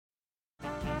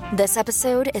This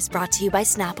episode is brought to you by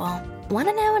Snapple. Want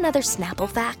to know another Snapple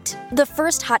fact? The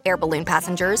first hot air balloon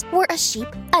passengers were a sheep,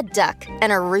 a duck,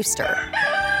 and a rooster.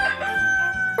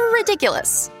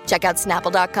 Ridiculous. Check out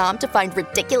Snapple.com to find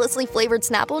ridiculously flavored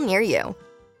Snapple near you.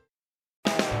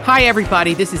 Hi,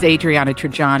 everybody. This is Adriana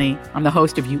Trajani. I'm the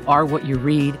host of You Are What You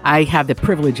Read. I have the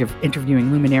privilege of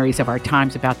interviewing luminaries of our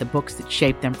times about the books that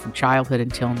shaped them from childhood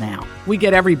until now. We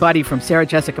get everybody from Sarah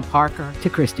Jessica Parker to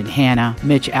Kristen Hanna,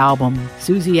 Mitch Albom,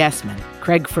 Susie Essman,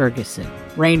 Craig Ferguson,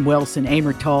 Rainn Wilson,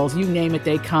 Amor Tolls, you name it,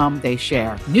 they come, they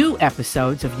share. New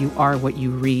episodes of You Are What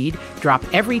You Read drop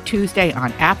every Tuesday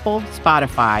on Apple,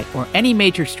 Spotify, or any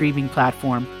major streaming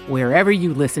platform wherever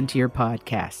you listen to your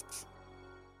podcasts.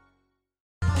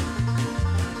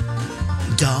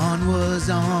 Dawn was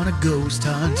on a ghost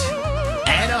hunt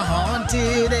at a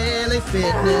haunted LA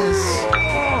Fitness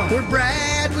where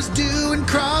Brad was doing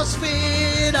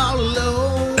CrossFit all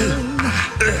alone.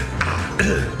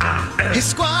 His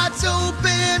squats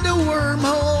opened a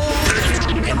wormhole,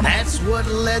 and that's what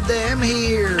led them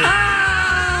here.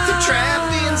 They're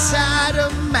trapped inside a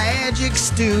magic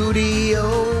studio.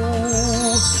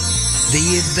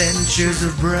 The Adventures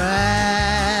of Bradley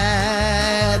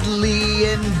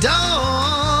and Dawn.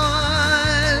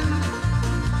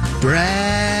 Bradley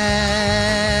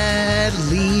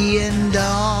and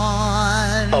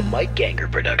Dawn. A Mike Ganger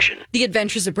production. The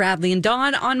Adventures of Bradley and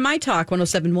Dawn on My Talk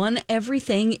 107.1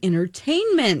 Everything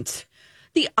Entertainment.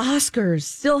 The Oscars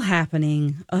still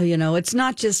happening. Oh, you know, it's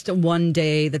not just a one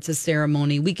day that's a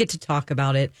ceremony. We get to talk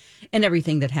about it and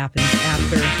everything that happens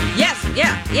after. Yes,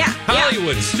 yeah.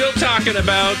 Hollywood still talking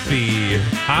about the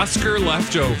Oscar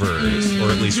leftovers,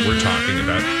 or at least we're talking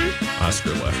about Oscar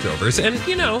leftovers. And,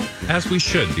 you know, as we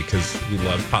should, because we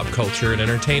love pop culture and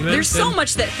entertainment. There's so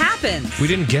much that happens. We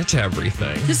didn't get to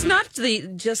everything. Just not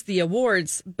just the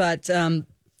awards, but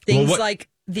things like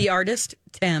the artist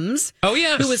Thames. Oh,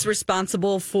 yes. Who was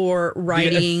responsible for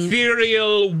writing the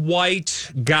ethereal white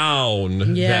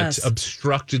gown that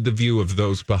obstructed the view of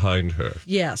those behind her.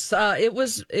 Yes, it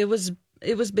was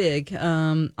big.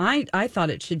 I thought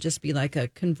it should just be like a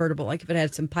convertible, like if it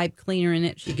had some pipe cleaner in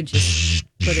it, she could just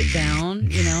put it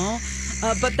down, you know.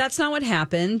 But that's not what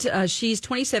happened. She's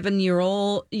 27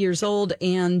 years old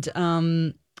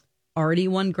and already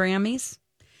won Grammys.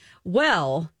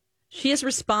 Well, she has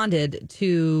responded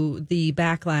to the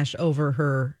backlash over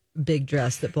her big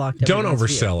dress that blocked. Don't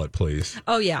oversell it, please.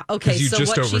 Oh yeah, okay. Because you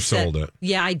just oversold it.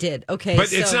 Yeah, I did. Okay,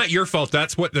 but it's not your fault.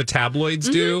 That's what the tabloids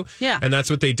do. Yeah, and that's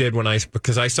what they did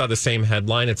because I saw the same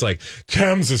headline. It's like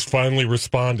Thames has finally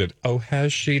responded. Oh,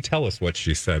 has she? Tell us what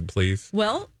she said, please.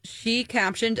 Well, she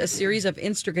captioned a series of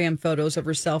Instagram photos of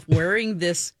herself wearing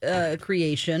this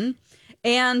creation,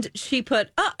 and she put,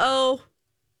 "Uh-oh."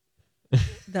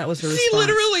 That was her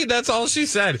response. That's all she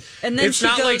said. And then it's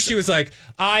not like she was like,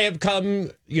 I have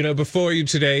come, before you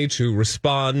today to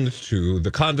respond to the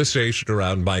conversation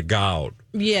around my gown.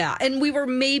 Yeah. And we were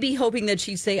maybe hoping that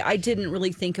she'd say, I didn't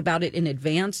really think about it in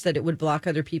advance, that it would block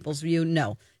other people's view.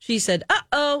 No. She said,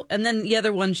 uh-oh. And then the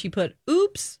other one, she put,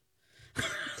 oops.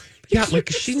 Yeah, like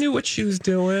she knew what she was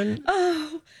doing.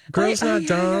 Oh. Girl's not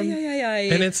dumb. Yeah.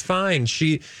 And it's fine.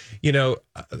 She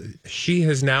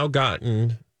has now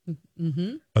gotten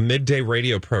a midday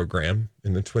radio program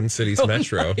in the Twin Cities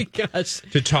Metro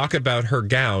to talk about her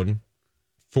gown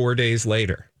 4 days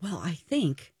later. Well, I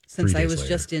think since I was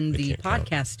just in the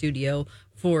podcast studio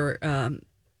for,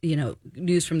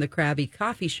 News from the Krabby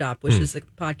Coffee Shop, which is the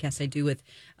podcast I do with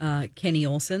Kenny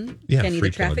Olson, Kenny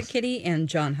the Traffic Kitty, and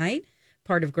John Haidt,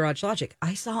 part of Garage Logic.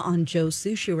 I saw on Joe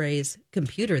Souchere's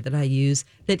computer that I use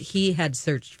that he had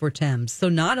searched for Thames. So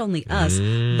not only us,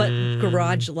 but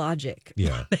Garage Logic.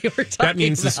 Yeah. They were talking that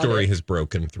means the about story it. has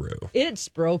broken through. It's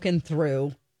broken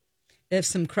through. If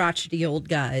some crotchety old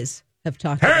guys have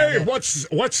talked about it.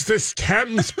 What's this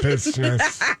Thames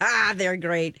business? They're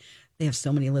great. They have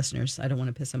so many listeners. I don't want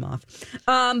to piss them off.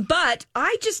 But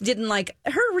I just didn't like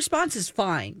her response is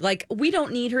fine. Like, we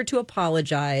don't need her to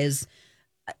apologize.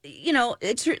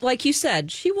 It's like you said,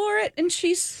 she wore it and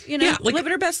she's,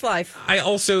 living her best life. I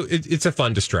also, it's a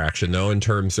fun distraction, though, in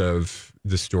terms of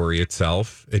the story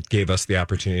itself. It gave us the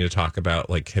opportunity to talk about,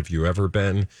 like, have you ever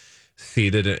been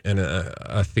seated in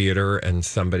a theater and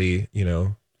somebody,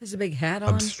 has a big hat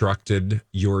on, obstructed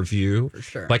your view? For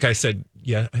sure. Like I said,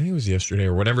 I think it was yesterday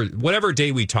or whatever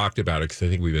day we talked about it, because I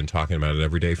think we've been talking about it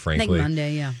every day, frankly. I think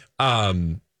Monday, yeah.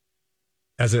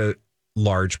 As a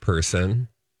large person,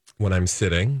 when I'm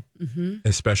sitting,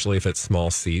 especially if it's small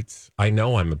seats, I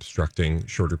know I'm obstructing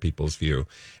shorter people's view.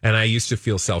 And I used to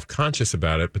feel self-conscious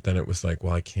about it, but then it was like,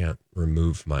 well, I can't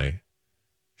remove my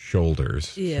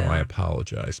shoulders. Yeah. So I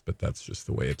apologize, but that's just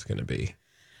the way it's going to be.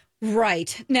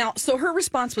 Right. Now, so her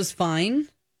response was fine.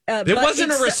 It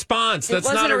wasn't a response.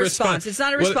 That's not a response. It's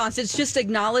not a response. It's just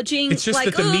acknowledging. It's just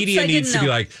like, that the media needs to be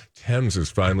know. like, Thames is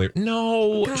finally.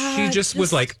 No, she just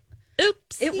was like,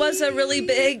 oops. It was a really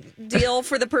big deal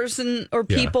for the person or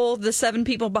people, the 7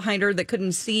 people behind her that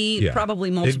couldn't see,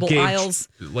 probably multiple aisles.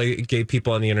 It gave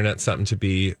people on the internet something to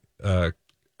be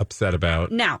upset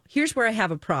about. Now, here's where I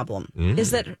have a problem,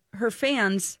 is that her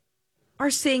fans are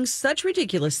saying such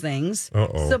ridiculous things,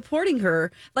 supporting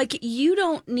her. Like, you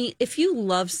don't need, if you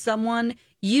love someone,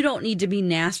 you don't need to be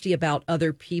nasty about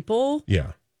other people.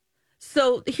 Yeah.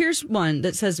 So here's one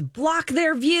that says, block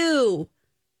their view.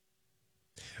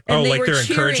 And like they're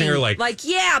encouraging her, like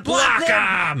yeah,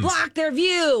 block their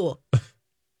view.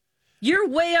 You're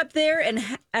way up there,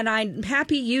 and I'm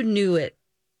happy you knew it.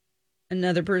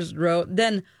 Another person wrote,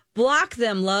 then block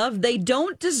them, love. They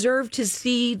don't deserve to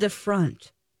see the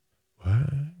front. What?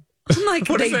 I'm like,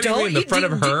 what they does that don't mean? The front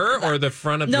of her or the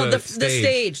front of the stage? The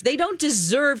stage. They don't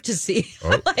deserve to see.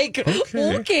 Like,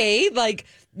 okay, like,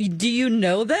 do you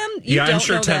know them? I'm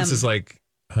sure Thames is like,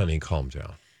 honey, calm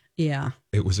down. Yeah.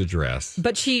 It was a dress.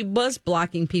 But she was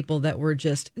blocking people that were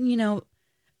just,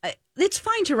 it's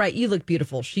fine to write, you look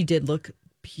beautiful. She did look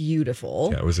beautiful.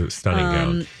 Yeah, it was a stunning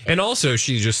gown. And also,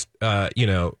 she just,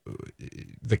 the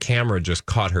camera just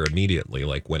caught her immediately.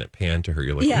 Like, when it panned to her,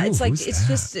 you're like, it's like, it's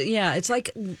just, it's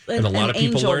like and a lot of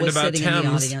people learned about Thames. In the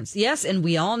audience. Yes, and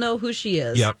we all know who she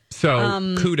is. Yep.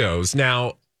 So, kudos.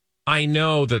 Now, I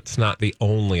know that's not the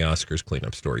only Oscars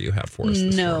cleanup story you have for us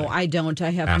this morning. I don't. I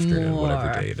have afternoon, more.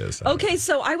 Whatever day it is. Okay,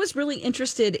 so I was really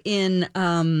interested in,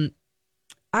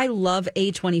 I love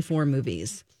A24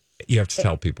 movies. You have to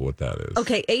tell people what that is.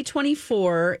 Okay,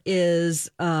 A24 is,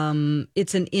 it's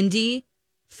an indie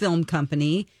film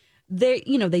company. They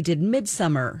did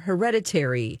Midsummer,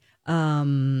 Hereditary,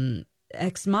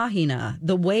 Ex Machina,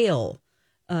 The Whale,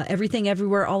 Everything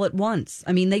Everywhere All at Once.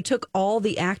 I mean, they took all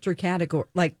the actor category,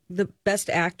 like the best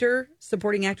actor,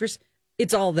 supporting actress.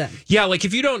 It's all them. Yeah, like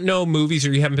if you don't know movies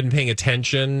or you haven't been paying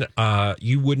attention,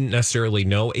 you wouldn't necessarily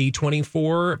know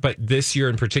A24. But this year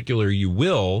in particular, you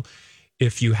will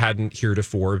if you hadn't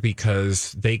heretofore,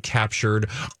 because they captured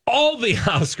all the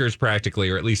Oscars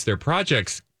practically, or at least their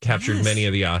projects captured many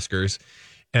of the Oscars.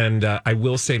 And I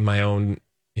will say in my own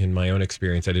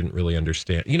experience, I didn't really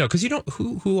understand, because you don't,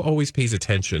 who always pays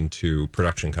attention to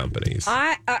production companies?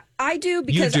 I do,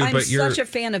 because I'm such a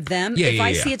fan of them. If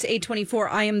I see it's A24,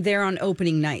 I am there on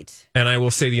opening night. And I will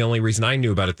say the only reason I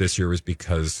knew about it this year was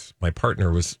because my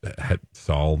partner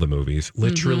saw all the movies,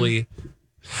 literally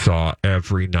saw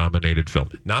every nominated film.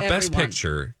 Not Best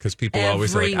Picture, because people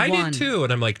always are like, I did too.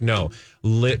 And I'm like, no,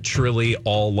 literally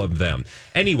all of them.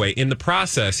 Anyway, in the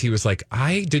process, he was like,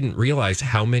 I didn't realize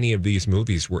how many of these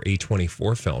movies were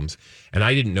A24 films. And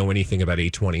I didn't know anything about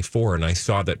A24. And I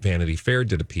saw that Vanity Fair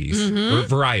did a piece. Or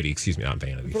Variety, excuse me, not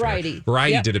Vanity Fair.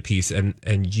 Variety did a piece.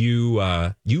 And you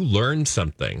learned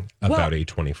something about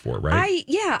A24, right?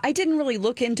 I didn't really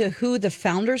look into who the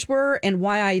founders were and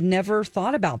why I never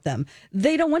thought about them.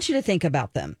 They don't want you to think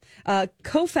about them.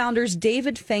 Co-founders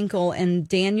David Finkel and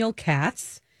Daniel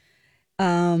Katz,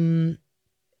 they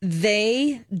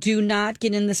do not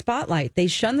get in the spotlight. They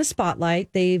shun the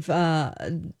spotlight. They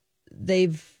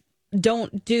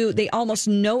almost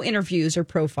no interviews or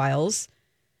profiles.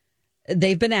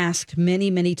 They've been asked many,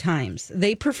 many times.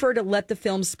 They prefer to let the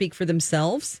films speak for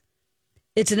themselves.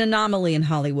 It's an anomaly in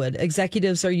Hollywood.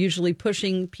 Executives are usually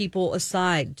pushing people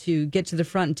aside to get to the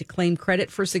front and to claim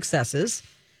credit for successes.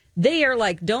 They are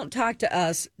like, don't talk to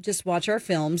us, just watch our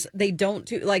films. They don't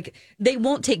do, like, they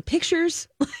won't take pictures.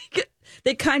 Like,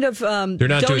 they kind of they're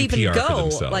not don't doing even PR go. for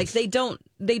themselves. Like, they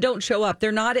don't show up.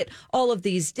 They're not at all of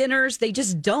these dinners. They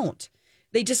just don't.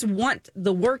 They just want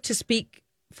the work to speak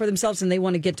for themselves, and they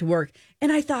want to get to work.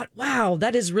 And I thought, wow,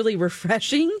 that is really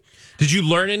refreshing. Did you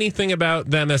learn anything about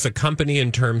them as a company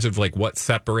in terms of like what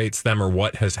separates them or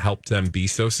what has helped them be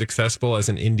so successful as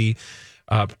an indie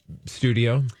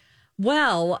studio?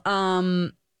 Well,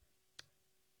 I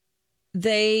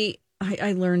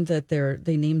learned that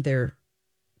they named their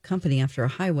company after a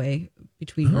highway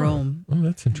between Rome. Oh,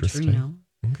 that's interesting. Torino.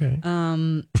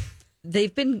 Okay.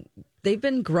 They've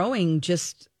been growing.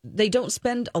 Just they don't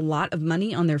spend a lot of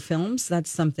money on their films.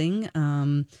 That's something.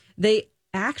 They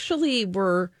actually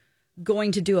were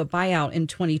going to do a buyout in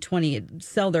 2020,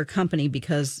 sell their company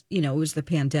because it was the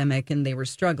pandemic and they were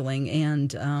struggling,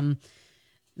 and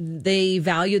they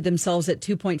valued themselves at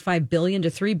 $2.5 billion to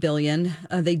 $3 billion.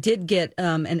 They did get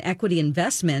an equity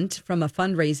investment from a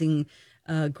fundraising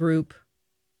group,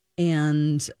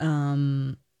 and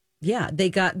Yeah, they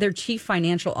got their chief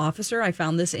financial officer. I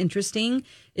found this interesting,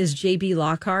 is J.B.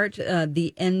 Lockhart,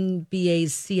 the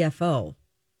NBA's CFO,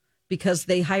 because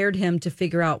they hired him to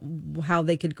figure out how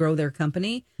they could grow their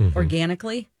company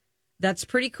organically. That's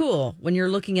pretty cool when you're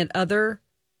looking at other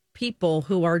people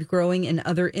who are growing in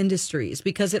other industries,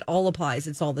 because it all applies.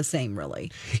 It's all the same, really.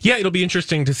 Yeah, it'll be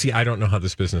interesting to see. I don't know how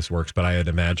this business works, but I'd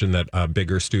imagine that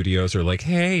bigger studios are like,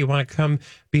 hey, you want to come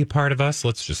be a part of us?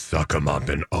 Let's just suck them up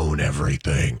and own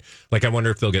everything. Like, I wonder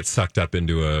if they'll get sucked up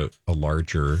into a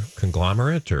larger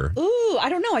conglomerate or... Ooh, I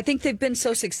don't know. I think they've been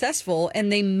so successful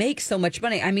and they make so much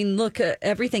money. I mean, look,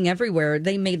 Everything Everywhere,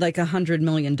 they made like $100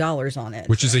 million on it.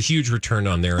 Which is a huge return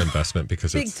on their investment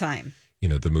because big it's... time. You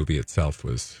know, the movie itself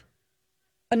was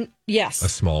yes, a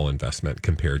small investment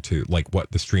compared to like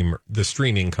what the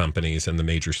streaming companies and the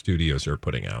major studios are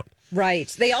putting out. Right.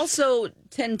 They also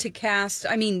tend to cast.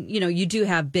 I mean, you know, you do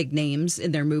have big names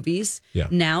in their movies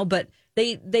now, but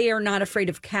they are not afraid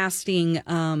of casting.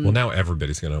 Well, now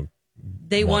everybody's going to.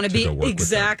 They want to be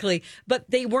exactly, but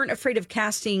they weren't afraid of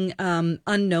casting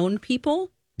unknown people.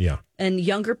 Yeah, and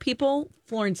younger people.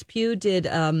 Florence Pugh did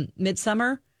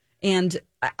Midsummer. And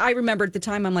I remember at the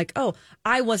time, I'm like, oh,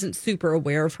 I wasn't super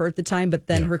aware of her at the time, but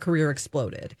then her career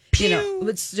exploded. Pew! You know,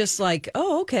 it's just like,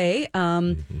 oh, okay.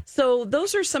 So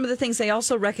those are some of the things. They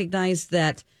also recognized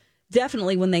that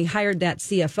definitely when they hired that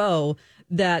CFO,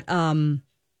 that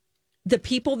the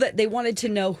people that they wanted to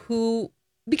know who,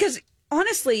 because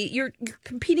honestly, you're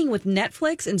competing with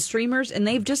Netflix and streamers, and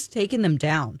they've just taken them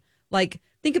down. Like,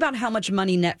 think about how much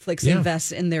money Netflix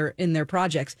invests in their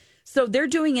projects. So they're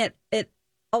doing it at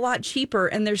a lot cheaper,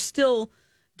 and they're still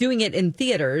doing it in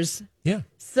theaters. Yeah.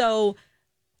 So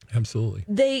absolutely.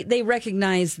 They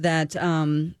recognize that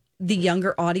the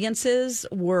younger audiences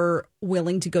were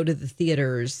willing to go to the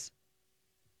theaters,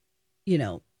 you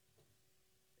know,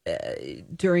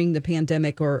 during the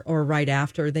pandemic or right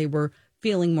after. They were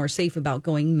feeling more safe about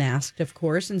going masked, of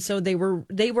course. And so they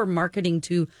were marketing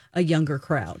to a younger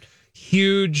crowd.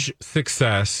 Huge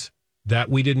success that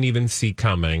we didn't even see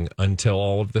coming until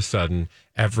all of a sudden,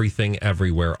 Everything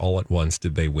Everywhere all at once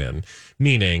did they win.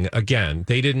 Meaning, again,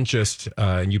 they didn't just,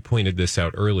 and you pointed this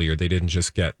out earlier, they didn't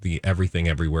just get the Everything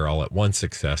Everywhere all at once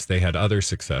success. They had other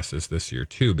successes this year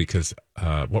too, because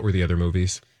what were the other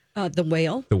movies? The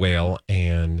Whale. The Whale,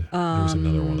 and there was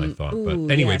another one I thought.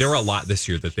 But anyway, there were a lot this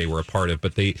year that they were a part of,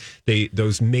 but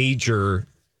those major,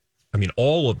 I mean,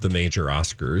 all of the major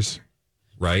Oscars,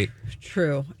 right?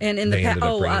 True. And in the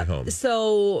past,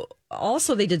 so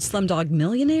also they did Slumdog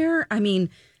Millionaire. I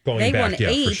mean, they won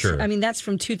 8. For sure. I mean, that's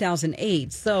from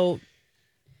 2008. So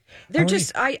they're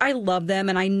I love them,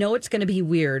 and I know it's going to be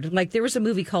weird. Like, there was a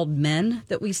movie called Men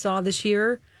that we saw this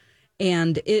year,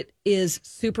 and it is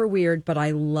super weird, but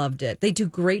I loved it. They do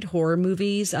great horror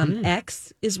movies.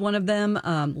 X is one of them.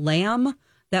 Lamb,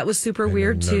 that was super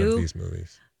weird too. None of these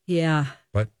movies. Yeah.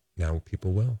 But now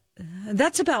people will.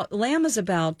 Lamb is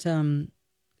about,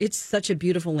 it's such a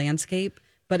beautiful landscape,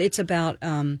 but it's about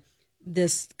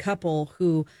this couple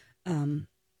who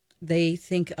they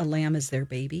think a lamb is their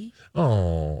baby.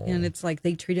 Oh. And it's like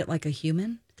they treat it like a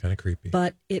human. Kind of creepy.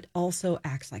 But it also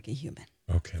acts like a human.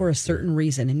 Okay. For a certain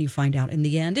reason. And you find out in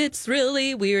the end, it's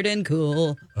really weird and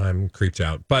cool. I'm creeped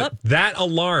out. But that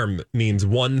alarm means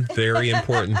one very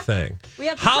important thing.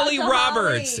 Holly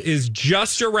Roberts is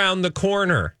just around the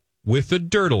corner with a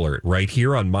Dirt Alert right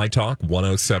here on My Talk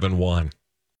 107.1.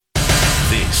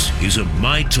 This is a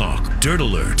My Talk Dirt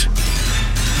Alert.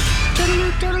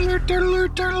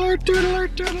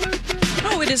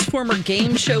 Oh, it is former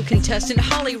game show contestant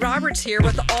Holly Roberts here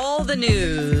with all the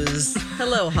news.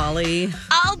 Hello, Holly.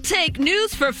 I'll take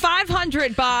news for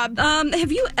 500, Bob.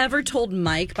 Have you ever told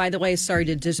Mike, by the way, sorry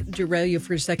to derail you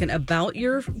for a second, about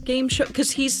your game show?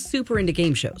 Because he's super into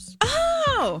game shows.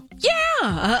 Oh,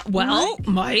 yeah.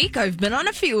 Mike, I've been on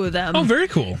a few of them. Oh, very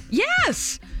cool.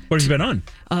 Yes. What have you been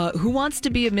on? Who Wants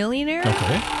to Be a Millionaire?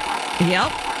 Okay.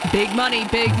 Yep. Big money,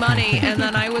 big money. And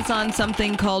then I was on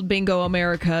something called Bingo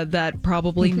America that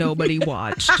probably nobody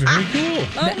watched. Very cool.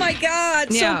 Oh, my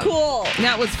God. So cool.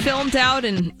 That was filmed out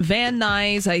in Van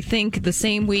Nuys, I think, the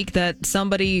same week that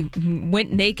somebody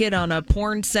went naked on a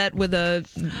porn set with a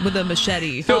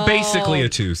machete. So basically a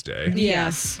Tuesday.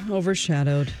 Yes.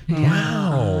 Overshadowed.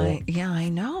 Wow. Yeah, I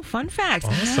know. Fun fact.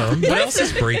 Awesome. What else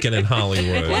is breaking in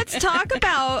Hollywood? Let's talk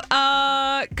about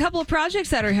a couple of projects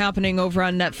that are happening over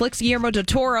on Netflix. Guillermo del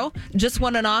Toro Toro just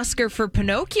won an Oscar for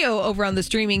Pinocchio over on the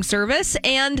streaming service,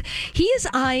 and he is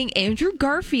eyeing Andrew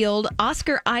Garfield,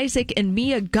 Oscar Isaac, and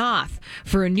Mia Goth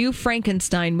for a new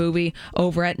Frankenstein movie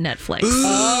over at Netflix.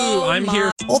 Ooh, I'm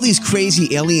here. All these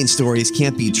crazy alien stories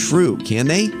can't be true, can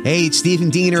they? Hey, it's Stephen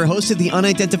Diener, host of the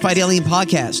Unidentified Alien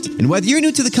Podcast. And whether you're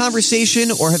new to the conversation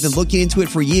or have been looking into it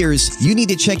for years, you need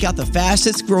to check out the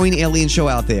fastest growing alien show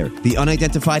out there, the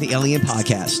Unidentified Alien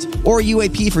Podcast, or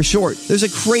UAP for short. There's a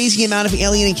crazy amount of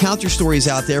alien encounter stories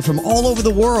out there from all over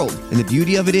the world. And the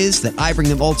beauty of it is that I bring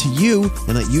them all to you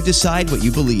and let you decide what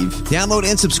you believe. Download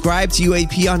and subscribe to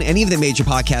UAP on any of the major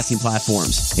podcasting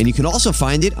platforms. And you can also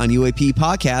find it on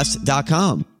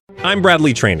UAPpodcast.com. I'm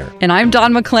Bradley Trainer. And I'm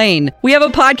Don McClain. We have a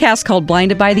podcast called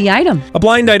Blinded by the Item. A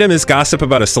blind item is gossip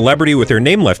about a celebrity with their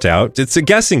name left out. It's a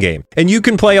guessing game, and you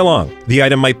can play along. The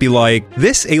item might be like,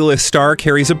 this A-list star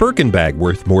carries a Birkin bag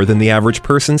worth more than the average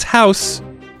person's house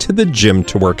to the gym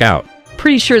to work out.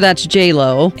 Pretty sure that's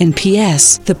J-Lo. And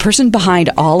P.S. the person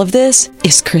behind all of this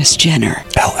is Kris Jenner,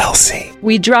 LLC.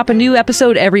 We drop a new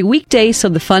episode every weekday so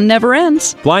the fun never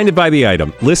ends. Blinded by the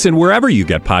Item. Listen wherever you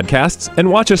get podcasts and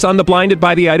watch us on the Blinded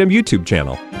by the Item YouTube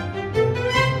channel.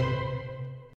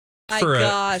 For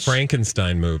a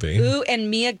Frankenstein movie. Ooh,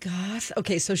 and Mia Goth.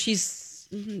 Okay, so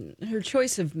her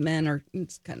choice of men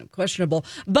it's kind of questionable,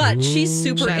 but she's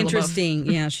super Shia interesting.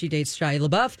 Yeah, she dates Shia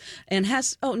LaBeouf and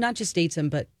not just dates him,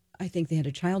 but I think they had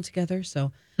a child together.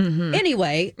 So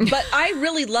anyway, but I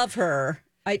really love her.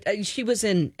 She was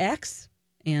in X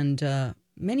and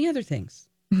many other things.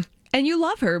 And you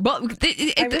love her. Well,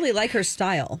 I really like her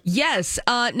style. Yes.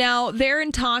 Now, they're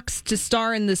in talks to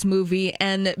star in this movie,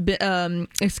 and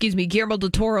Guillermo del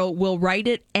Toro will write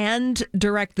it and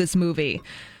direct this movie.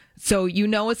 So you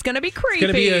know it's going to be creepy.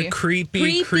 It's going to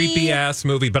be a creepy ass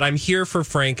movie. But I'm here for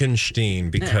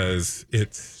Frankenstein because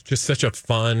it's just such a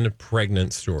fun,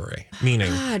 pregnant story.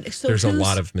 Meaning there's a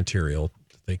lot of material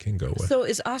they can go with. So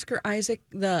is Oscar Isaac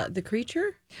the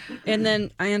creature? And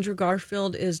then Andrew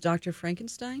Garfield is Dr.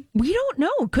 Frankenstein? We don't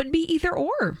know. Could be either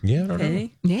or. Yeah, I don't know.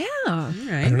 Yeah. All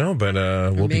right. I don't know, but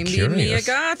we'll be curious. Maybe Mia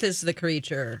Goth is the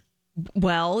creature.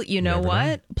 Well, you know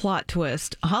what? Plot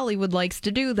twist. Hollywood likes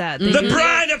to do that. The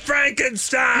Bride of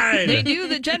Frankenstein! They do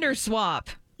the gender swap.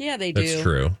 Yeah, they do. That's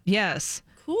true. Yes.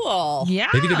 Cool. Yeah.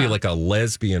 Maybe to be like a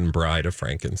lesbian Bride of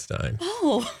Frankenstein.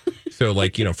 Oh. So,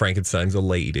 like, Frankenstein's a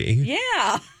lady.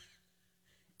 Yeah.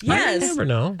 Yes. I never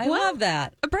know. I love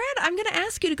that. Brad, I'm going to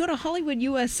ask you to go to Hollywood,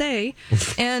 USA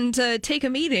and take a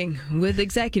meeting with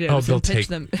executives and pitch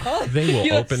them. They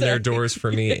will open their doors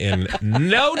for me in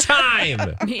no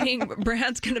time. Meaning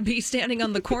Brad's going to be standing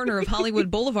on the corner of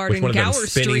Hollywood Boulevard with and Gower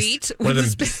Street. One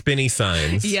of them spinny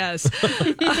signs. Yes.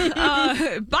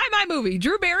 Buy my movie.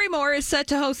 Drew Barrymore is set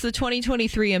to host the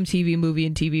 2023 MTV Movie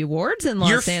and TV Awards in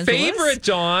Los Angeles. Your favorite,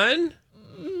 Dawn?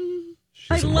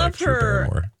 I love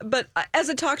her, but as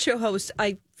a talk show host,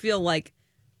 I feel like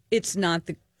it's not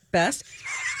the best.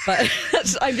 But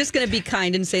I'm just going to be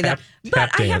kind and say that.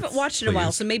 But I haven't watched it in a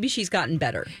while, so maybe she's gotten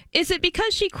better. Is it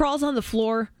because she crawls on the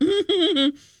floor?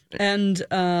 And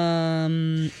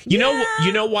you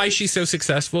know why she's so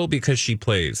successful? Because she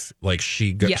plays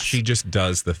she just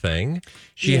does the thing.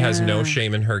 She has no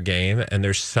shame in her game, and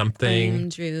there's something. I'm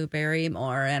Drew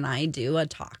Barrymore, and I do a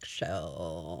talk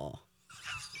show.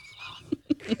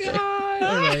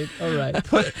 God. All right.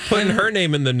 Putting her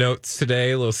name in the notes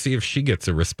today. We'll see if she gets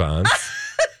a response.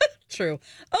 True.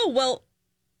 Oh, well,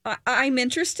 I'm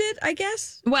interested, I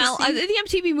guess. Well, the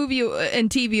MTV Movie and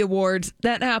TV Awards,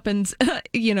 that happens,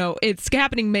 it's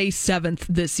happening May 7th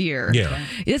this year. Yeah.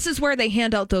 This is where they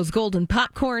hand out those golden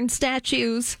popcorn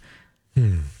statues.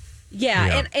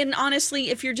 Yeah. And honestly,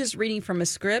 if you're just reading from a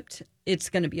script, it's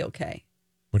going to be okay.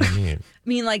 What do you mean? I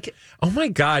mean, like... Oh, my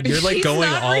God. You're, going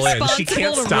all in. She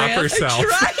can't stop herself. I'm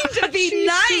trying to be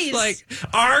nice. She's like,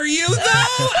 are you, though?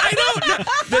 I don't know.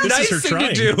 The nice thing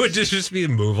to do would just be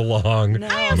move along. No.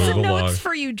 I have some notes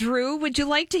for you, Drew. Would you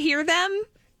like to hear them?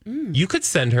 You could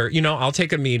send her, I'll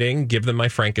take a meeting, give them my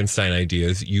Frankenstein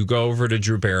ideas. You go over to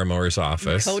Drew Barrymore's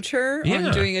office. Coach her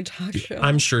on doing a talk show.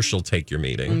 I'm sure she'll take your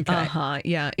meeting. Okay.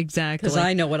 Yeah, exactly. Because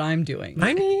I know what I'm doing.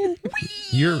 I mean,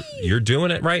 you're doing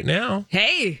it right now.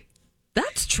 Hey,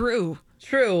 that's true.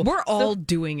 True. We're all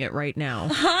doing it right now.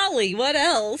 Holly, what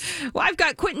else? Well, I've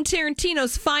got Quentin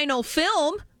Tarantino's final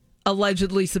film.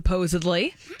 Allegedly,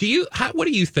 supposedly. What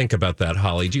do you think about that,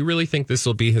 Holly? Do you really think this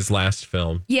will be his last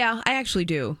film? Yeah, I actually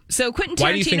do. So Quentin Tarantino.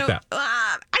 Why do you think that?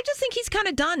 I just think he's kind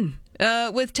of done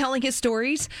with telling his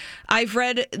stories. I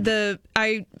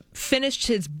finished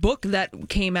his book that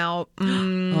came out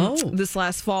this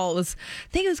last fall. I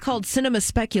think it was called Cinema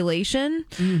Speculation.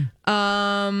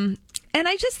 And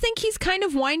I just think he's kind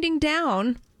of winding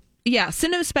down. Yeah,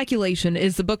 Cinema Speculation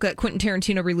is the book that Quentin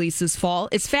Tarantino released this fall.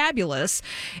 It's fabulous,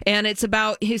 and it's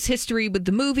about his history with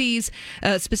the movies,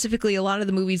 specifically a lot of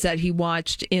the movies that he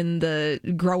watched in the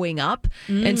growing up.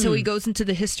 And so he goes into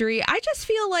the history. I just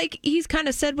feel like he's kind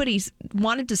of said what he's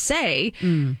wanted to say.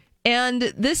 And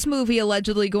this movie,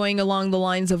 allegedly going along the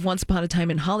lines of Once Upon a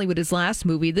Time in Hollywood, his last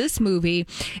movie, this movie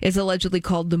is allegedly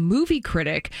called The Movie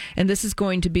Critic. And this is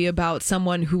going to be about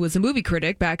someone who was a movie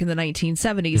critic back in the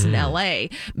 1970s in L.A.,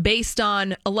 based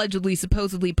on allegedly,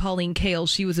 supposedly, Pauline Kael.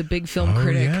 She was a big film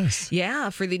critic. Yes.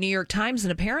 Yeah, for the New York Times.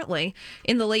 And apparently,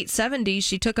 in the late 70s,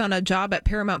 she took on a job at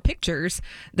Paramount Pictures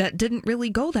that didn't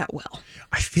really go that well.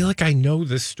 I feel like I know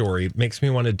this story. It makes me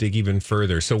want to dig even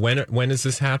further. So when is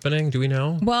this happening? Do we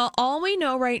know? Well, all we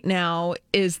know right now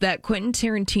is that Quentin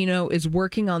Tarantino is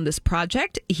working on this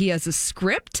project. He has a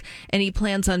script, and he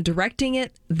plans on directing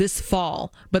it this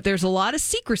fall. But there's a lot of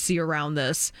secrecy around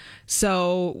this,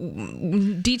 so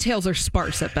details are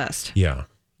sparse at best. Yeah.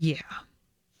 Yeah.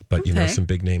 But, some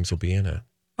big names will be in it.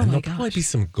 And there'll probably be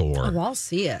some gore. Oh, I'll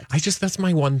see it. That's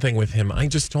my one thing with him. I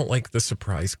just don't like the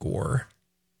surprise gore.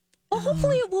 Well,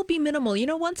 hopefully it will be minimal.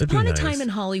 Once upon a time in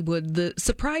Hollywood, the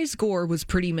surprise gore was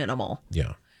pretty minimal.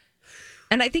 Yeah.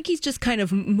 And I think he's just kind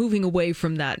of moving away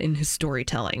from that in his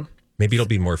storytelling. Maybe it'll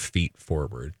be more feet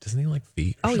forward. Doesn't he like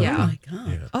feet? Oh, yeah. Oh, my God.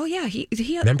 Yeah. Oh, yeah. He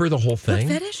remember the whole thing?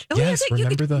 Foot fetish? Oh, yes, yeah,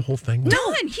 remember the whole thing?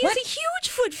 Dawn, he has a huge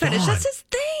foot fetish. God. That's his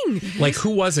thing. Like, who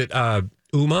was it?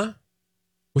 Uma?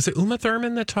 Was it Uma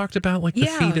Thurman that talked about the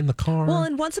feet in the car? Well,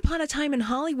 and Once Upon a Time in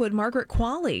Hollywood, Margaret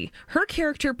Qualley, her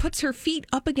character puts her feet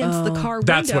up against the car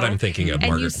window. That's what I'm thinking of,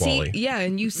 and Margaret Qualley.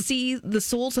 And you see the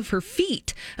soles of her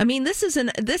feet. I mean, this is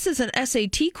an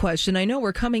SAT question. I know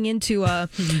we're coming into a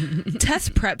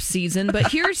test prep season,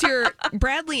 but here's your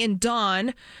Bradley and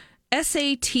Dawn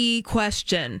SAT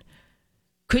question.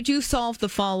 Could you solve the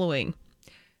following?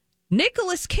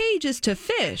 Nicolas Cage is to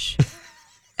fish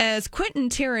as Quentin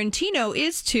Tarantino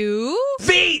is to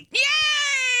feet. Yay!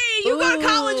 You go to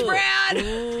college, Brad.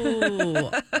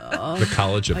 The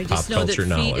College of I Pop just know Culture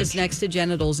that feet Knowledge. is next to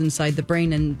genitals inside the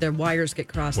brain, and their wires get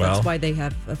crossed. Well, that's why they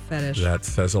have a fetish. That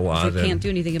says a lot. You can't do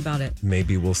anything about it.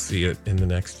 Maybe we'll see it in the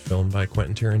next film by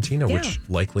Quentin Tarantino, which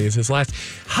likely is his last.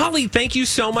 Holly, thank you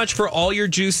so much for all your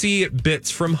juicy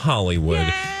bits from Hollywood.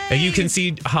 Yay! And you can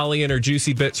see Holly and her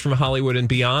juicy bits from Hollywood and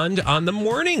beyond on the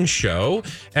morning show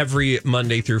every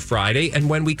Monday through Friday. And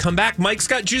when we come back, Mike's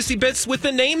got juicy bits with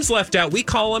the names left out. We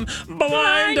call them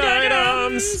blind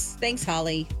items. Thanks,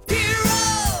 Holly.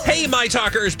 Hey, my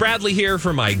talkers. Bradley here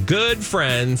for my good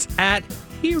friends at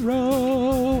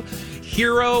Hero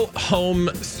Home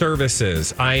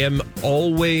Services. I am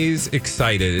always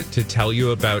excited to tell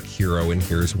you about Hero, and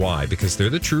here's why. Because they're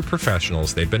the true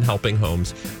professionals. They've been helping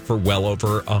homes for well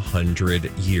over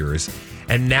 100 years.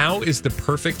 And now is the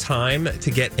perfect time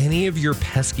to get any of your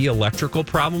pesky electrical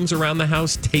problems around the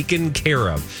house taken care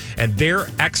of. And their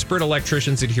expert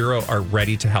electricians at Hero are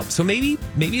ready to help. So maybe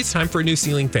it's time for a new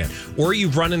ceiling fan. Or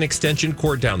you've run an extension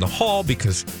cord down the hall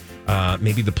because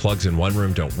maybe the plugs in one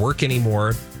room don't work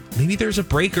anymore. Maybe there's a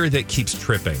breaker that keeps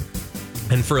tripping.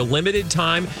 And for a limited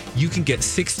time, you can get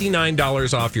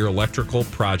 $69 off your electrical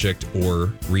project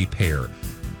or repair.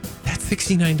 That's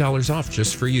 $69 off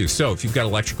just for you. So if you've got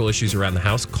electrical issues around the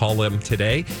house, call them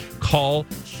today. Call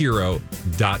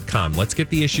hero.com. Let's get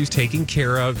the issues taken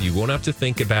care of. You won't have to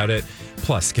think about it.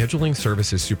 Plus, scheduling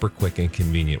service is super quick and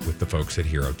convenient with the folks at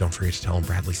Hero. Don't forget to tell them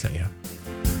Bradley sent you.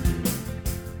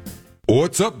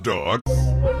 What's up, dog?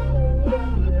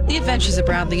 The Adventures of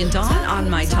Bradley and Dawn on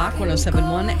My Talk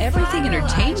 107.1, Everything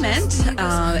Entertainment.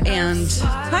 And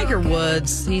Tiger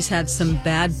Woods, he's had some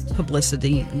bad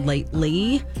publicity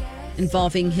lately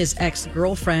involving his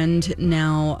ex-girlfriend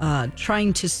now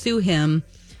trying to sue him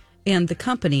and the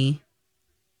company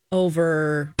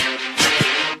over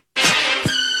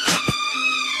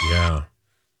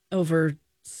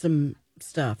some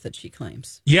stuff that she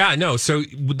claims. Yeah, no. So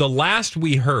the last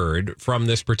we heard from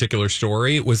this particular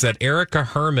story was that Erica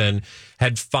Herman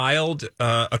had filed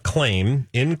a claim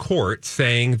in court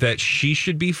saying that she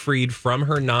should be freed from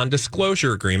her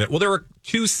non-disclosure agreement. Well, there were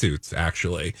two suits,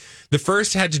 actually. The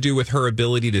first had to do with her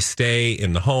ability to stay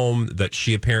in the home that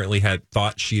she apparently had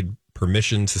thought she had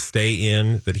permission to stay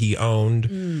in, that he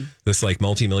owned, this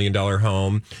multi-million-dollar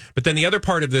home. But then the other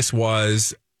part of this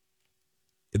was,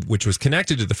 which was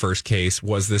connected to the first case,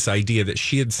 was this idea that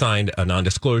she had signed a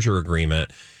non-disclosure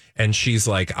agreement. And she's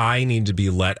like, I need to be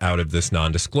let out of this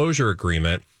non-disclosure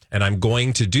agreement. And I'm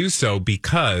going to do so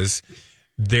because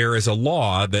there is a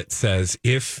law that says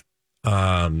if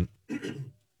I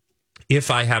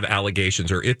have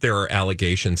allegations, or if there are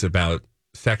allegations about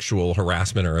sexual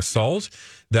harassment or assault,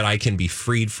 that I can be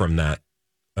freed from that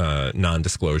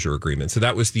non-disclosure agreement. So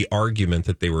that was the argument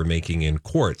that they were making in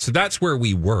court. So that's where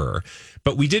we were,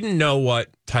 but we didn't know what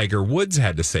Tiger Woods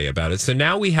had to say about it. So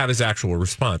now we have his actual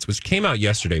response, which came out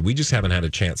yesterday. We just haven't had a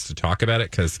chance to talk about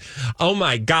it because, oh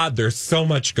my God, there's so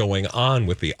much going on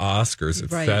with the Oscars,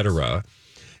 etc.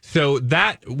 So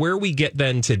that where we get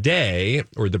then today,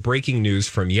 or the breaking news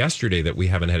from yesterday that we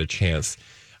haven't had a chance,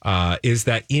 is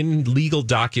that in legal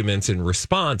documents in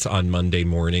response on Monday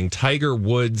morning, Tiger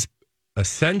Woods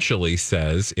essentially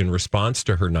says, in response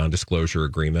to her non-disclosure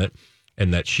agreement,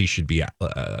 and that she should be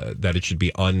that it should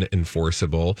be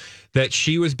unenforceable, that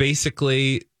she was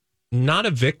basically not a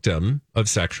victim of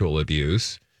sexual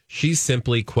abuse. She's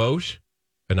simply, quote,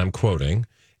 and I'm quoting,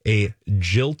 a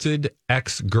jilted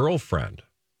ex-girlfriend.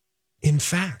 In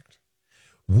fact,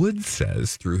 Woods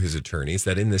says through his attorneys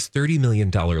that in this $30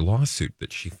 million lawsuit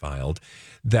that she filed,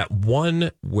 that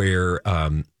one where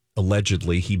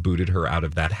allegedly he booted her out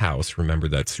of that house, remember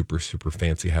that super, super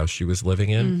fancy house she was living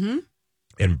in,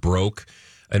 and broke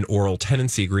an oral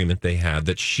tenancy agreement they had,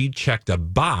 that she checked a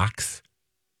box,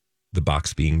 the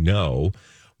box being no,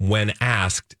 when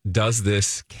asked, does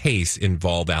this case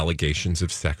involve allegations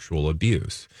of sexual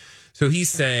abuse? So he's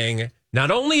saying,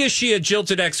 not only is she a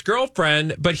jilted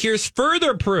ex-girlfriend, but here's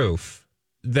further proof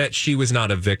that she was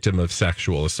not a victim of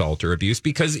sexual assault or abuse,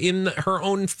 because in her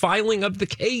own filing of the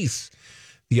case,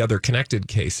 the other connected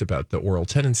case about the oral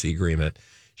tenancy agreement,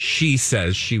 she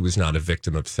says she was not a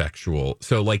victim of sexual.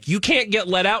 So, like, you can't get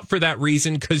let out for that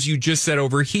reason because you just said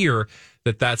over here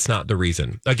that that's not the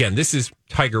reason. Again, this is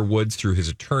Tiger Woods through his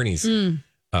attorney's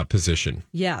position.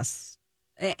 Yes.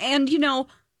 And, you know,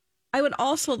 I would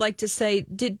also like to say,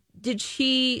 did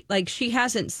she, like, she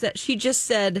hasn't said, she just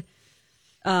said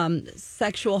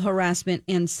sexual harassment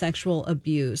and sexual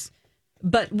abuse.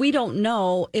 But we don't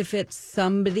know if it's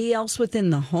somebody else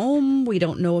within the home. We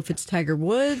don't know if it's Tiger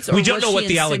Woods. Or we don't know what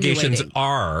the allegations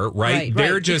are, right?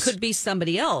 They're just, it could be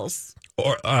somebody else.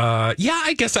 Or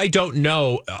I guess I don't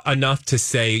know enough to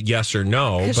say yes or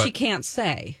no. Because she can't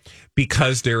say.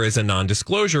 Because there is a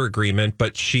non-disclosure agreement,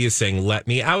 but she is saying, let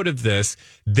me out of this.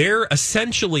 They're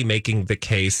essentially making the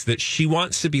case that she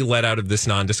wants to be let out of this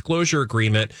non-disclosure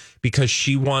agreement because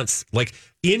she wants, like,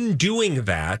 in doing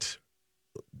that,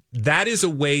 that is a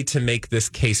way to make this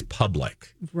case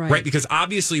public, right? Because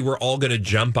obviously we're all going to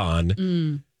jump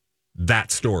on that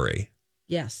story.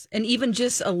 Yes. And even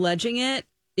just alleging it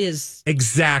is...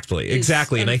 Exactly.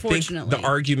 And I think the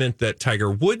argument that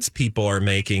Tiger Woods people are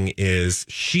making is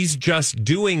she's just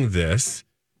doing this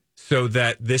so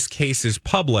that this case is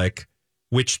public,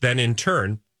 which then in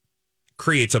turn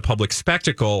creates a public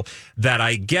spectacle that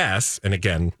I guess, and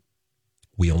again,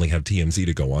 we only have TMZ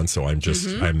to go on, so I'm just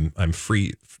I'm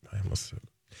free.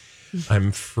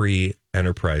 I'm free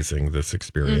enterprising this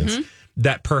experience.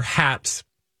 That perhaps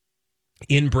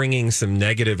in bringing some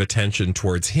negative attention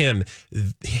towards him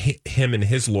and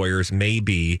his lawyers may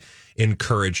be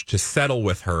encouraged to settle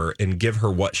with her and give her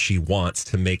what she wants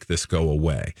to make this go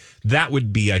away. That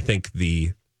would be, I think,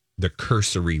 the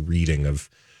cursory reading of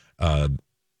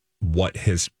what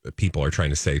his people are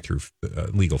trying to say through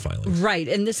legal filings. Right.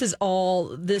 And this is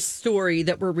all, this story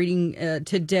that we're reading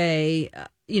today,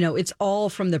 it's all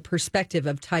from the perspective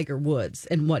of Tiger Woods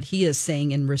and what he is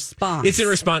saying in response. It's in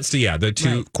response to, the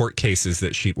two court cases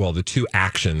that the two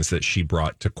actions that she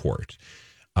brought to court.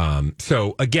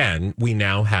 So again, we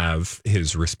now have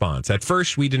his response. At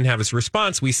first, we didn't have his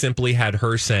response. We simply had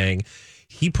her saying,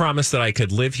 he promised that I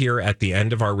could live here at the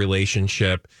end of our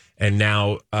relationship. And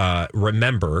now,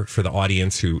 remember, for the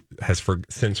audience who has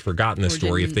since forgotten the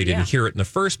story, if they didn't hear it in the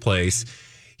first place,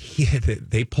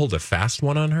 they pulled a fast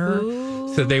one on her.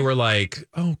 Ooh. So they were like,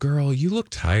 oh, girl, you look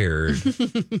tired.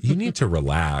 You need to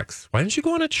relax. Why don't you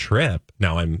go on a trip?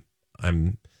 Now,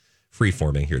 I'm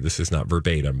freeforming here. This is not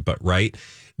verbatim, but right.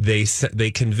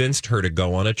 They convinced her to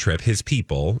go on a trip. His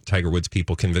people, Tiger Woods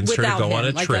people, convinced her to go on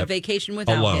a trip. Like a vacation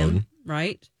without alone. Him,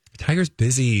 right? Tiger's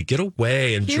busy. Get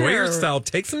away. Enjoy yourself.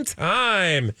 Take some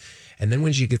time. And then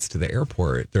when she gets to the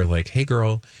airport, they're like, hey,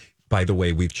 girl, by the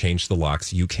way, we've changed the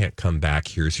locks. You can't come back.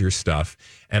 Here's your stuff.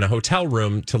 And a hotel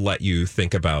room to let you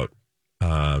think about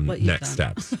next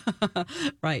steps.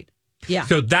 Right. Yeah.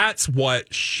 So that's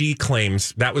what she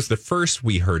claims. That was the first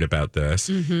we heard about this.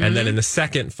 And then in the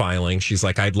second filing, she's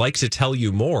like, I'd like to tell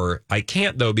you more. I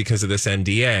can't, though, because of this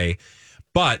NDA.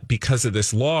 But because of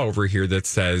this law over here that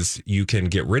says you can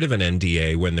get rid of an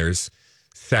NDA when there's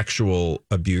sexual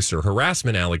abuse or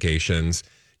harassment allegations,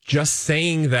 just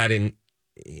saying that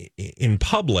in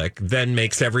public then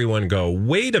makes everyone go,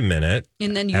 wait a minute,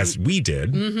 and then as we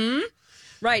did.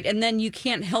 Right. And then you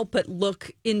can't help but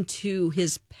look into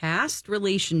his past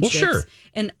relationships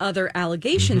and other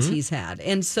allegations he's had.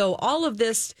 And so all of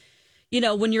this,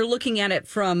 when you're looking at it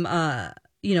from,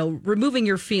 removing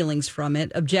your feelings from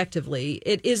it objectively,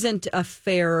 it isn't a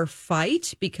fair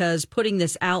fight because putting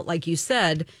this out, like you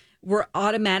said, we're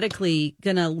automatically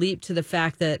going to leap to the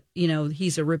fact that,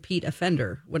 he's a repeat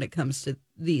offender when it comes to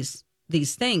these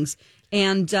things.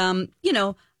 And,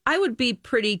 I would be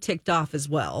pretty ticked off as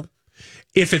well.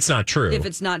 If it's not true. If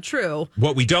it's not true.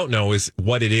 What we don't know is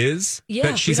what it is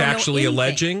that she's actually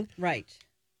alleging. Right.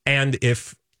 And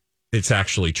if it's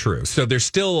actually true. So there's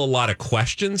still a lot of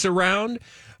questions around.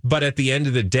 But at the end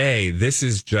of the day, this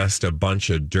is just a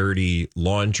bunch of dirty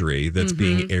laundry that's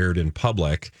being aired in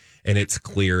public. And it's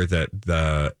clear that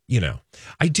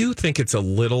I do think it's a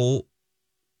little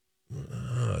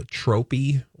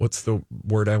tropey. What's the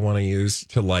word I want to use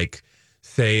to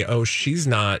say, oh, she's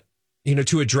not,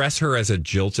 to address her as a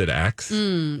jilted ex.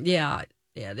 Yeah,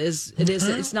 it is. It is.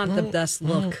 It's not the best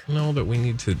look. No, that we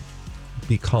need to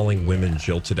be calling women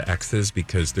jilted exes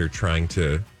because they're trying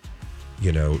to,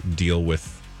 deal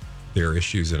with their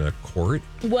issues in a court.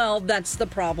 Well, that's the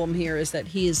problem here is that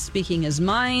he is speaking his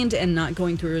mind and not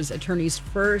going through his attorneys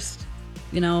first.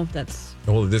 That's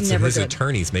his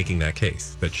attorney's making that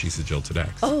case that she's a jilted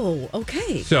ex. Oh,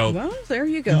 okay. So, well, there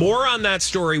you go. More on that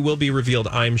story will be revealed,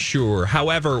 I'm sure.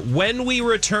 However, when we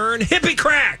return, hippie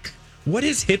crack. What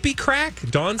is hippie crack?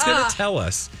 Dawn's going to tell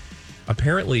us.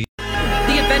 Apparently,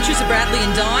 The Adventures of Bradley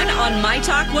and Dawn on My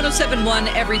Talk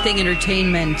 107.1 Everything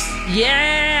Entertainment.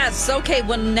 Yes. Okay.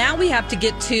 Well, now we have to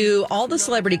get to all the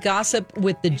celebrity gossip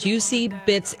with the juicy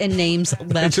bits and names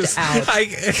left out. I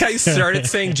started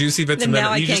saying juicy bits, and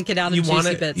now I can't get out of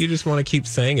juicy bits. You just want to keep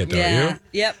saying it, don't you?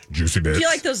 Yep. Juicy bits. Do you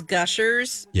like those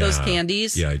gushers? Yeah. Those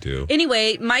candies? Yeah, I do.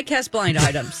 Anyway, Mike has blind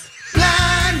items.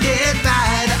 Blinded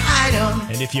by the item.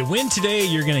 And if you win today,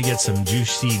 you're going to get some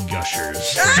juicy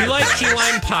gushers. Do you like key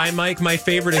lime pie, Mike? My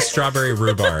favorite is strawberry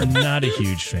rhubarb. Not a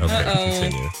huge fan. Okay,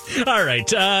 continue. All right.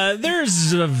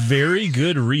 There's a very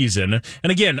good reason.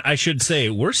 And again, I should say,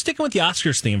 we're sticking with the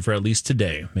Oscars theme for at least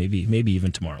today. Maybe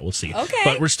even tomorrow. We'll see. Okay.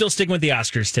 But we're still sticking with the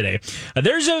Oscars today.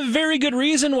 There's a very good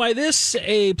reason why this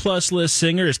A-plus list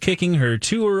singer is kicking her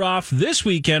tour off this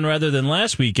weekend rather than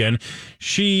last weekend.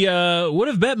 She would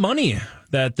have bet money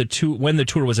that when the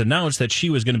tour was announced that she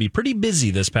was going to be pretty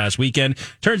busy this past weekend.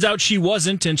 Turns out she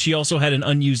wasn't, and she also had an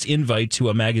unused invite to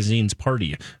a magazine's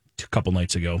party a couple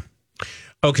nights ago.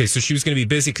 Okay, so she was going to be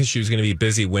busy because she was going to be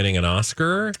busy winning an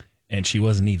Oscar, and she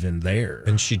wasn't even there.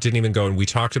 And she didn't even go. And we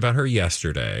talked about her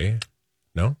yesterday.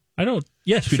 No, I don't.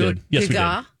 Yes, we did. Yes,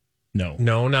 Gaga? We did.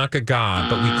 No, not Gaga.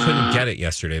 But we couldn't get it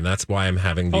yesterday, and that's why I'm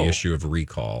having the issue of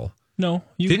recall. No,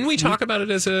 didn't we talk about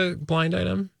it as a blind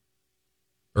item?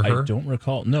 Or her? I don't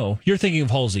recall. No, you're thinking of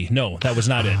Halsey. No, that was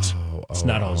not it. It's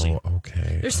not Halsey.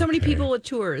 Okay. There's so many people with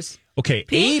tours. Okay,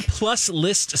 A-plus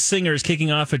list singers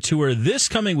kicking off a tour this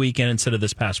coming weekend instead of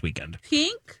this past weekend.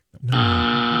 Pink?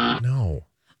 No.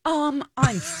 I'm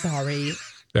sorry.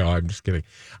 No, I'm just kidding.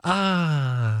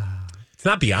 It's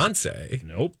not Beyonce.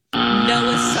 Nope.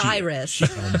 Noah Cyrus.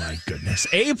 Oh my goodness.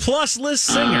 A-plus list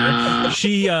singer.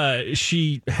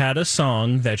 She had a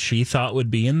song that she thought would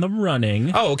be in the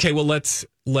running. Oh, okay. Well, let's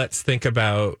think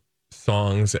about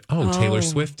songs. Taylor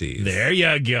Swifties. There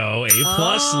you go.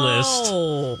 A-plus list.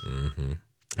 Mm-hmm.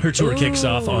 Her tour kicks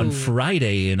off on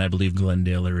Friday in, I believe,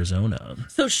 Glendale, Arizona.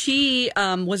 So she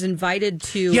was invited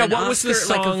to an Oscar,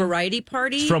 like a variety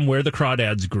party? It's from Where the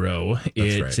Crawdads Grow.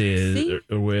 That's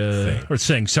Or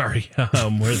Sing, sorry.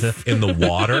 Where the in the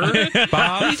water,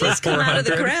 Bob? You just come out of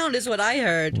the ground is what I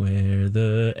heard.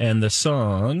 And the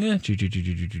song,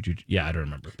 yeah, I don't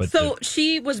remember. But so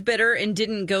she was bitter and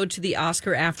didn't go to the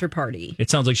Oscar after party. It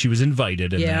sounds like she was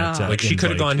invited. Yeah. She could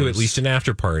have gone to at least an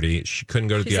after party. She couldn't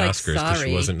go to the Oscars because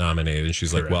she wasn't nominated. And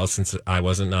she's like, well, since I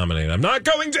wasn't nominated, I'm not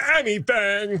going to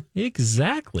anything.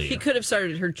 Exactly. She could have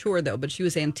started her tour, though, but she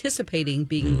was anticipating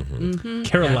being...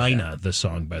 Carolina, the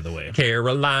song, by the way.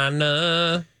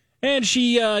 Carolina. And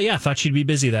she, thought she'd be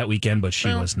busy that weekend, but she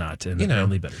was not. And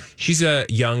apparently better. She's a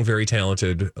young, very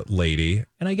talented lady.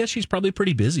 And I guess she's probably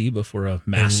pretty busy before a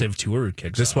massive tour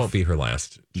kicks off. This won't be her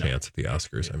last chance at the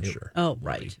Oscars, I'm sure. Oh,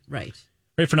 right.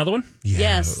 Ready for another one?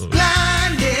 Yes.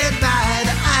 Blinded by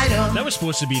the item. That was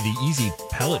supposed to be the easy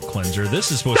palate cleanser.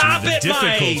 This is supposed to be the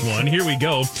difficult one. Here we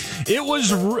go. It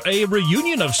was a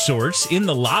reunion of sorts in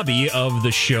the lobby of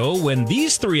the show when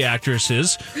these three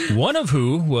actresses, one of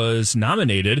who was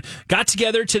nominated, got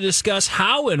together to discuss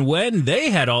how and when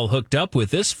they had all hooked up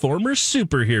with this former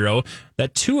superhero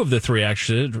that 2 of the 3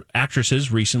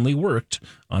 actresses recently worked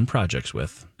on projects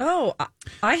with. Oh,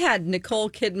 I had Nicole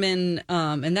Kidman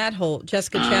and that whole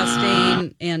Jessica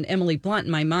Chastain and Emily Blunt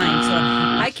in my mind, so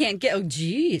I can't get. Oh,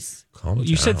 geez.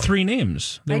 You said 3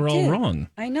 names. They were all wrong.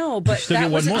 I know, but that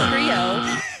was a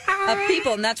trio of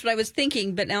people, and that's what I was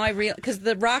thinking. But now I realize, because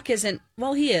The Rock isn't.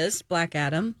 Well, he is Black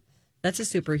Adam. That's a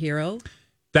superhero.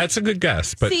 That's a good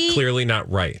guess, but clearly not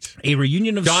right. A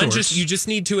reunion of sorts. You just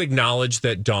need to acknowledge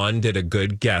that Dawn did a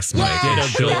good guess, Mike.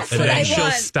 Yes, and then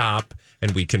she'll stop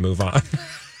and we can move on.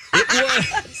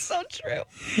 That's so true.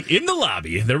 In the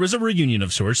lobby, there was a reunion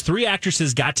of sorts. 3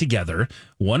 actresses got together,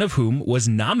 one of whom was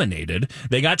nominated.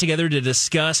 They got together to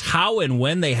discuss how and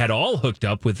when they had all hooked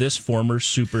up with this former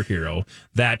superhero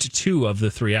that 2 of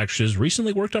the 3 actresses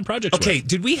recently worked on projects with.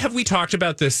 Okay, have we talked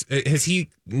about this? Has he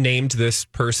named this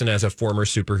person as a former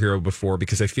superhero before?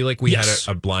 Because I feel like we had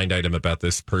a blind item about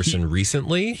this person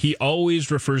recently. He always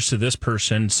refers to this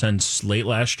person since late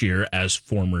last year as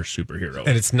former superhero.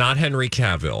 And it's not Henry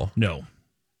Cavill. No.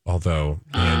 Although,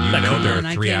 man, there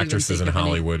are 3 actresses in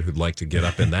Hollywood who'd like to get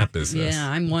up in that business. Yeah,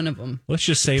 I'm one of them. Let's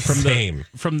just say from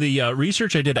the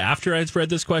research I did after I read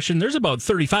this question, there's about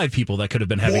 35 people that could have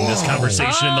been having this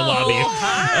conversation in the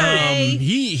lobby.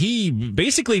 He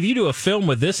basically, if you do a film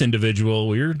with this individual,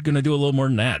 we're going to do a little more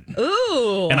than that.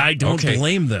 Ooh. And I don't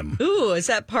blame them. Ooh, is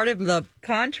that part of the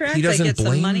contract? He doesn't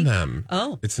blame money? them.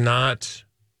 Oh. It's not.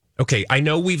 Okay, I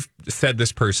know we've said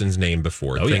this person's name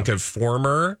before. Think of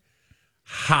former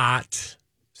hot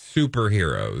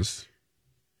superheroes.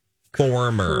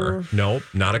 Former. Nope,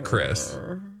 not a Chris.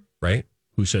 Right?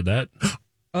 Who said that?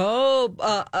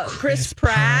 Chris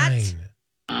Pratt. Pine.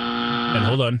 And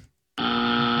hold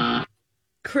on.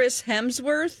 Chris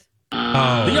Hemsworth.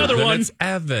 Oh, the other one. It's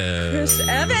Evans. Chris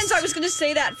Evans. I was going to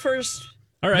say that first.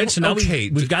 All right, so now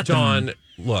we've got Dawn.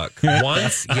 Look,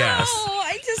 once,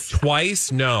 yes.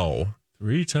 Twice, no.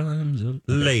 3 times a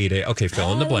lady. Okay,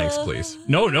 fill in the blanks, please.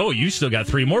 No, you still got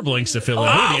 3 more blanks to fill in.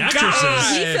 Oh, the actresses.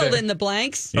 God. He filled in the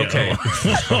blanks. Yeah. Okay.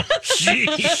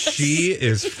 She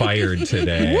is fired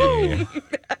today.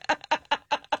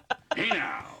 Hey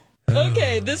now.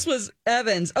 Okay, this was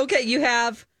Evans. Okay, you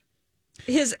have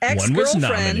his ex-girlfriend. One was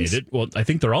nominated. Well, I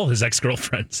think they're all his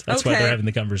ex-girlfriends. That's why they're having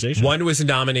the conversation. One was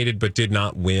nominated but did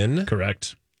not win.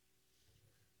 Correct.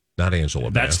 Not Angela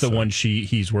That's Bassett. the one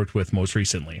he's worked with most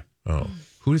recently. Oh.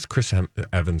 Who has Chris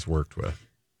Evans worked with?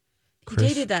 He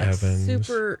dated that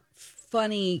super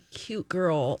funny, cute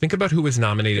girl. Think about who was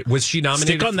nominated. Was she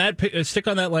nominated? Stick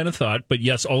on that line of thought, but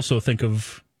yes, also think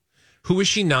of... Who was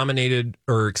she nominated,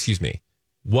 or excuse me,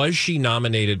 was she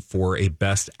nominated for a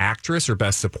Best Actress or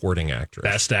Best Supporting Actress?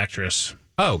 Best Actress.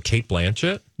 Oh, Cate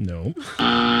Blanchett? No.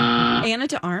 Anna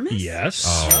de Armas? Yes.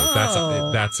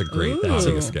 Oh, that's a great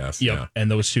obvious guess. Yep. Yeah. And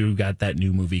those 2 got that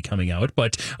new movie coming out.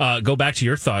 But go back to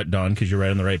your thought, Dawn, because you're right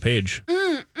on the right page.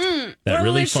 That Where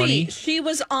really was funny. She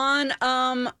was on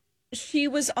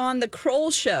the Kroll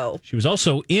show. She was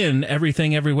also in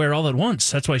Everything Everywhere All at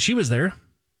Once. That's why she was there.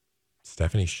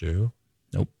 Stephanie Shu?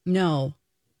 Nope. No.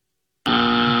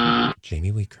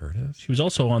 Jamie Lee Curtis? She was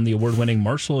also on the award-winning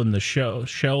Marcel in the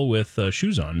Shell with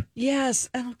Shoes On. Yes.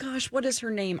 Oh, gosh. What is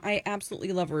her name? I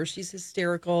absolutely love her. She's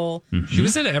hysterical. Mm-hmm. She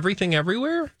was in Everything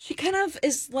Everywhere? She kind of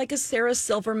is like a Sarah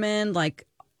Silverman, like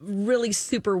really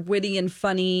super witty and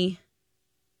funny.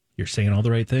 You're saying all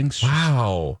the right things.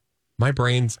 Wow. My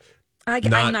brain's I'm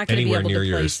not going to be anywhere able near to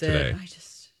yours place today.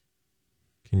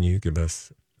 it. Can you give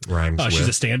us rhymes with? She's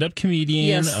a stand-up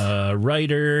comedian,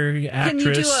 writer, actress.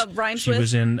 Can you do a rhymes She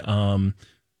was in...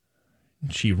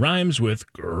 she rhymes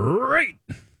with great.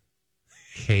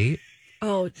 Kate?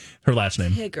 Oh. Her last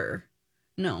name. Tigger.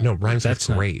 No, rhymes with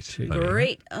great.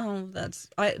 Great. Oh,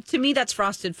 to me, that's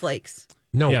Frosted Flakes.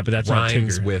 No, yeah, but that's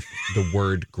rhymes not Tigger. with the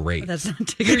word great. That's not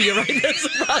Tigger. You're right. That's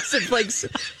Frosted Flakes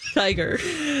Tiger.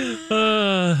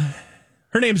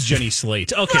 Her name's Jenny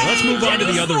Slate. Okay, let's move on to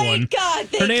the other one. God,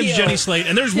 her name's Jenny Slate,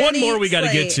 and there's one more we got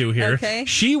to get to here. Okay.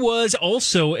 She was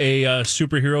also a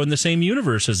superhero in the same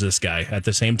universe as this guy at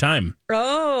the same time.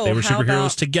 Oh, they were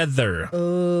superheroes together.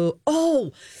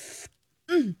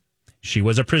 She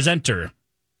was a presenter.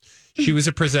 She was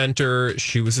a presenter.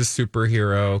 She was a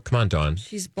superhero. Come on, Dawn.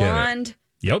 She's blonde.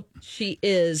 Yep. She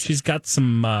is. She's got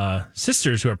some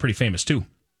sisters who are pretty famous, too.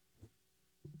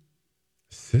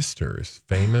 Sisters.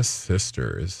 Famous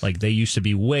sisters. Like, they used to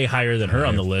be way higher than her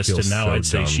on the list, and now I'd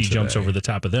say she jumps over the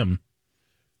top of them.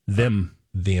 Them.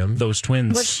 Those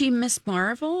twins. Was she Miss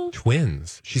Marvel?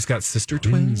 Twins. She's got sister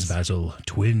twins. Basil.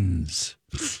 Twins.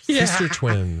 Sister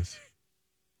twins.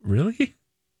 Really?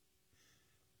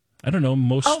 I don't know.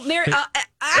 Most. Oh,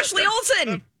 Ashley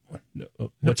Olsen.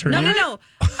 What's her No, name? no.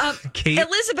 Kate?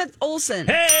 Elizabeth Olsen.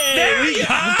 Hey, we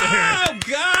got there.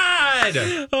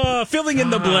 God! Filling in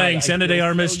the blanks. Anna de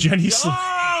Armas, Jenny Slate.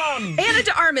 Anna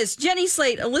de Armas, Jenny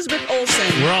Slate, Elizabeth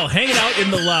Olsen. We're all hanging out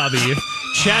in the lobby,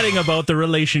 chatting about the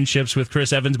relationships with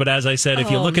Chris Evans. But as I said, if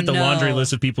you look at the laundry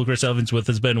list of people Chris Evans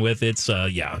has been with, there's a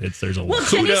lot. Well,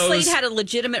 Jenny Slate had a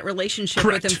legitimate relationship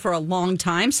with him for a long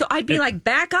time, so I'd be like,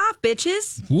 back off,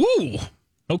 bitches. Woo.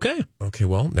 Okay. Okay,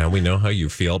 well, now we know how you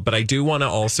feel. But I do want to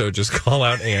also just call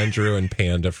out Andrew and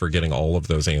Panda for getting all of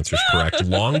those answers correct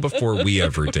long before we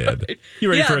ever did. You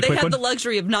ready for a they quick had one? the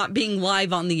luxury of not being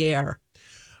live on the air.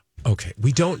 Okay,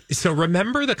 we don't. So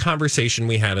remember the conversation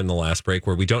we had in the last break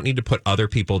where we don't need to put other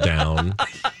people down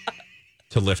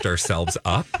to lift ourselves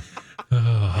up?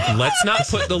 Let's not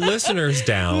put the listeners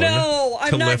down. No,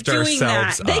 I'm to not lift doing that.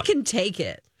 ourselves They up. can take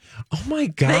it. Oh my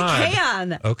God. They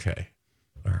can. Okay.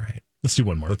 All right. Let's do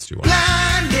one more. Let's do one.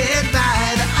 Blinded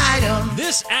by the item.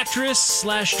 This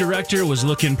actress/director was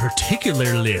looking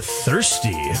particularly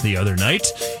thirsty the other night,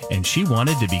 and she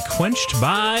wanted to be quenched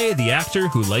by the actor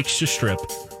who likes to strip.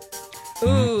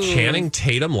 Ooh. Channing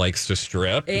Tatum likes to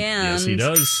strip. And Yes, he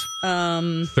does.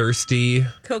 Thirsty.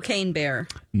 Cocaine Bear.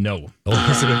 No.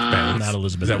 Elizabeth Banks. Not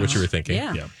Elizabeth Is that what Banks. you were thinking?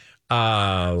 Yeah.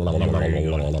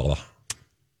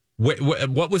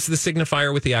 What was the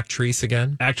signifier with the actrice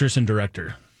again? Actress and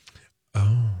director.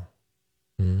 Oh.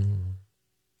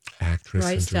 Actress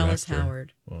Bryce and Dallas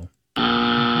director.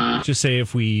 Howard. Just say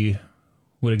if we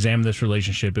would examine this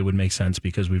relationship, it would make sense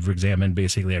because we've examined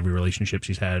basically every relationship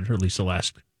she's had, or at least the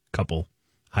last couple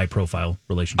high-profile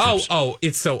relationships. Oh,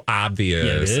 it's so obvious.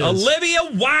 Yeah, it is. Olivia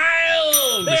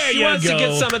Wilde. There she you wants go. to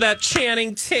get some of that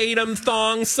Channing Tatum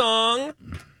thong song.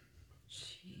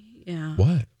 Yeah.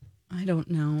 What? I don't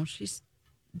know. She's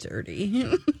dirty.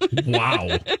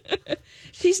 Wow.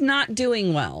 She's not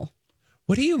doing well.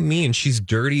 What do you mean? She's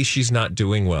dirty. She's not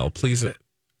doing well. Please.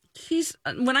 She's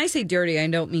when I say dirty, I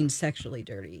don't mean sexually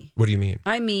dirty. What do you mean?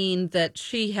 I mean that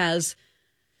she has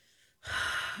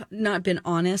not been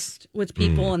honest with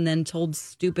people and then told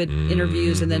stupid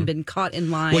interviews and then been caught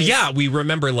in lies. Well, yeah, we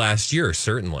remember last year,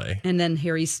 certainly. And then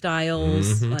Harry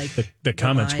Styles, like The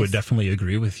comments lies. would definitely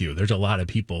agree with you. There's a lot of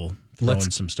people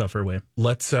throwing some stuff her way.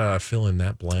 Let's fill in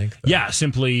that blank. Though. Yeah,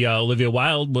 simply Olivia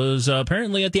Wilde was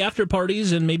apparently at the after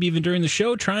parties and maybe even during the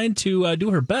show trying to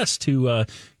do her best to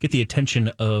get the attention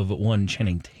of one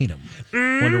Channing Tatum.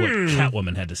 Wonder what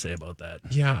Catwoman had to say about that.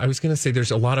 Yeah, I was going to say there's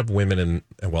a lot of women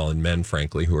and men,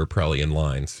 frankly, who are probably in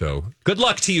line. So good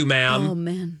luck to you, ma'am. Oh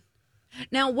man.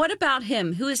 Now, what about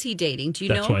him? Who is he dating? Do you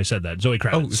know? That's why I said that. Zoe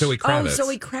Kravitz. Oh, Zoe Kravitz. Oh,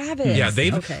 Zoe Kravitz. Yeah,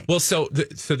 they've. Okay. Well, so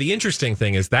the interesting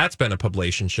thing is that's been a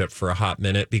publicationship for a hot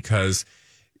minute because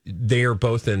they are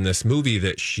both in this movie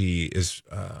that she is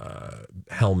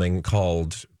helming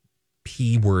called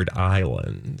P Word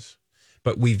Island.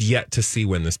 But we've yet to see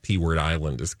when this P Word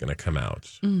Island is going to come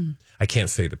out. I can't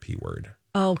say the P word.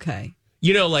 Okay.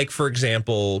 You know, like, for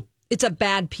example... It's a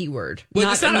bad P word. Well,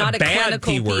 it's not a bad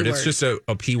clinical P word. It's just a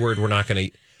P word we're not going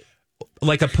to...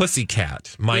 Like a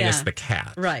pussycat minus Yeah. the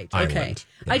cat. Right. Island. Okay.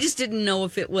 Yeah. I just didn't know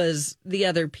if it was the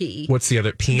other P. What's the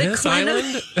other? Penis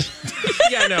Island?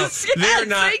 Yeah, no. They're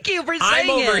not. Thank you for saying I'm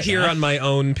over it. here on my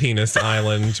own penis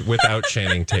island without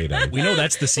Channing Tatum. We know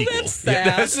that's the sequel. That's sad.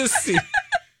 Yeah,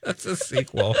 that's a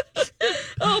sequel.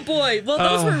 Oh boy. Well,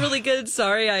 those were really good.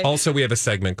 Sorry. Also, we have a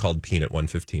segment called Peanut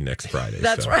 115 next Friday.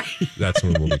 That's right. That's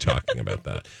when we'll be talking about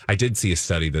that. I did see a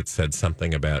study that said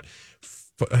something about,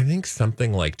 I think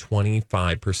something like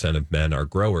 25% of men are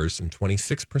growers and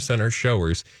 26% are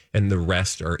showers, and the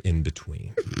rest are in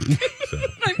between. So.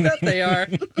 I bet they are.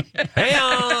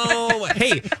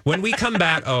 Hey, when we come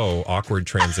back, awkward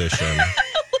transition.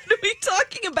 What are we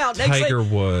talking about next? Tiger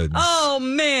Woods. Oh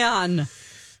man.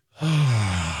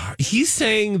 He's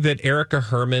saying that Erica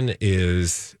Herman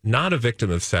is not a victim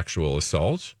of sexual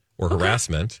assault or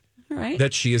harassment, All right.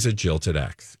 that she is a jilted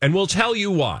ex. And we'll tell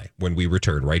you why when we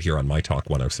return right here on My Talk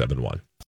 107.1.